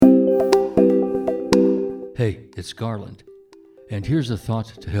Hey, it's Garland, and here's a thought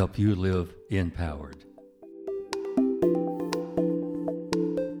to help you live empowered.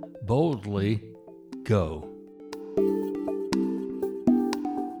 Boldly go.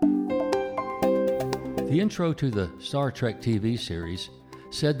 The intro to the Star Trek TV series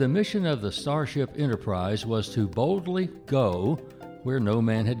said the mission of the Starship Enterprise was to boldly go where no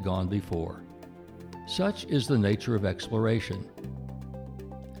man had gone before. Such is the nature of exploration.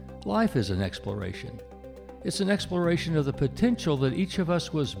 Life is an exploration. It's an exploration of the potential that each of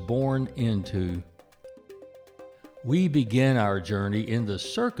us was born into. We begin our journey in the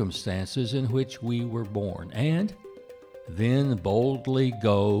circumstances in which we were born, and then boldly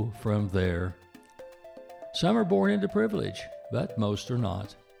go from there. Some are born into privilege, but most are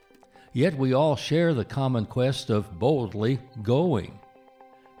not. Yet we all share the common quest of boldly going.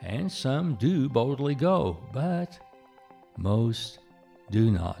 And some do boldly go, but most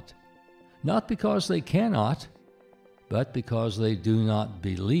do not. Not because they cannot, but because they do not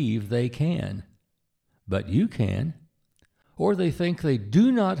believe they can. But you can. Or they think they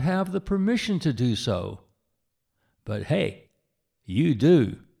do not have the permission to do so. But hey, you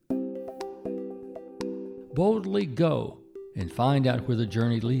do. Boldly go and find out where the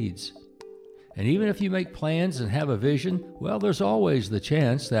journey leads. And even if you make plans and have a vision, well, there's always the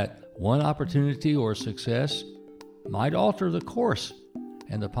chance that one opportunity or success might alter the course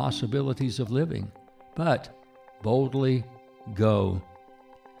and the possibilities of living. But boldly go,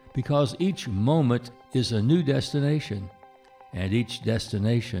 because each moment is a new destination, and each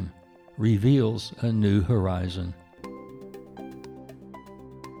destination reveals a new horizon.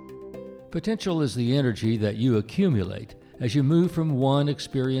 Potential is the energy that you accumulate as you move from one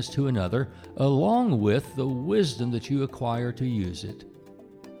experience to another, along with the wisdom that you acquire to use it.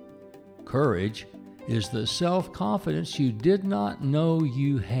 Courage is the self-confidence you did not know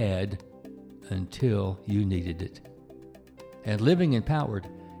you had until you needed it. And living empowered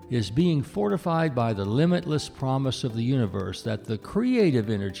is being fortified by the limitless promise of the universe that the creative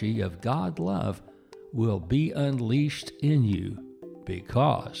energy of God love will be unleashed in you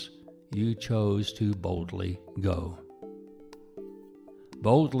because you chose to boldly go.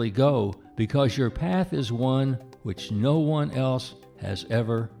 Boldly go because your path is one which no one else has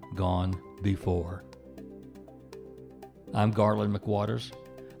ever gone before. I'm Garland McWaters.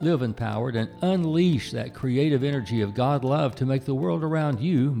 Live empowered and unleash that creative energy of God love to make the world around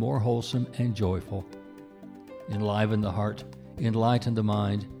you more wholesome and joyful. Enliven the heart, enlighten the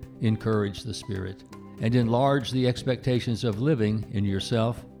mind, encourage the spirit, and enlarge the expectations of living in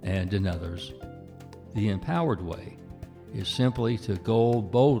yourself and in others. The empowered way is simply to go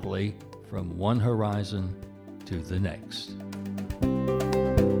boldly from one horizon to the next.